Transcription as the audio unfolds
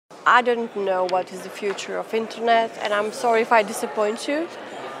I don't know what is the future of internet, and I'm sorry if I disappoint you.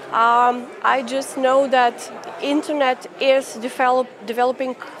 I just know that internet is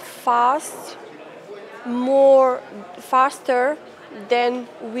developing fast, faster than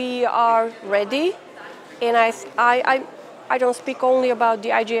we are ready. And I don't speak only about the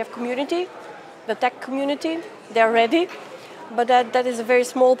IGF community, the tech community. They're ready, but that is a very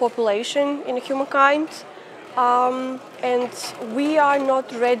small population in humankind. And we are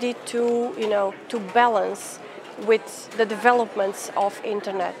not ready to balance with the developments of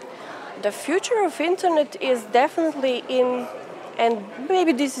internet. The future of internet is definitely and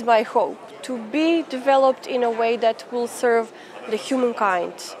maybe this is my hope, to be developed in a way that will serve the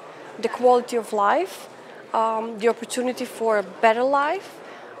humankind, the quality of life, the opportunity for a better life,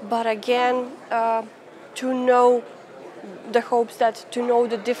 but again, to know the hopes that, to know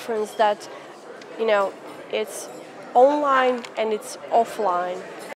the difference that, it's online and it's offline.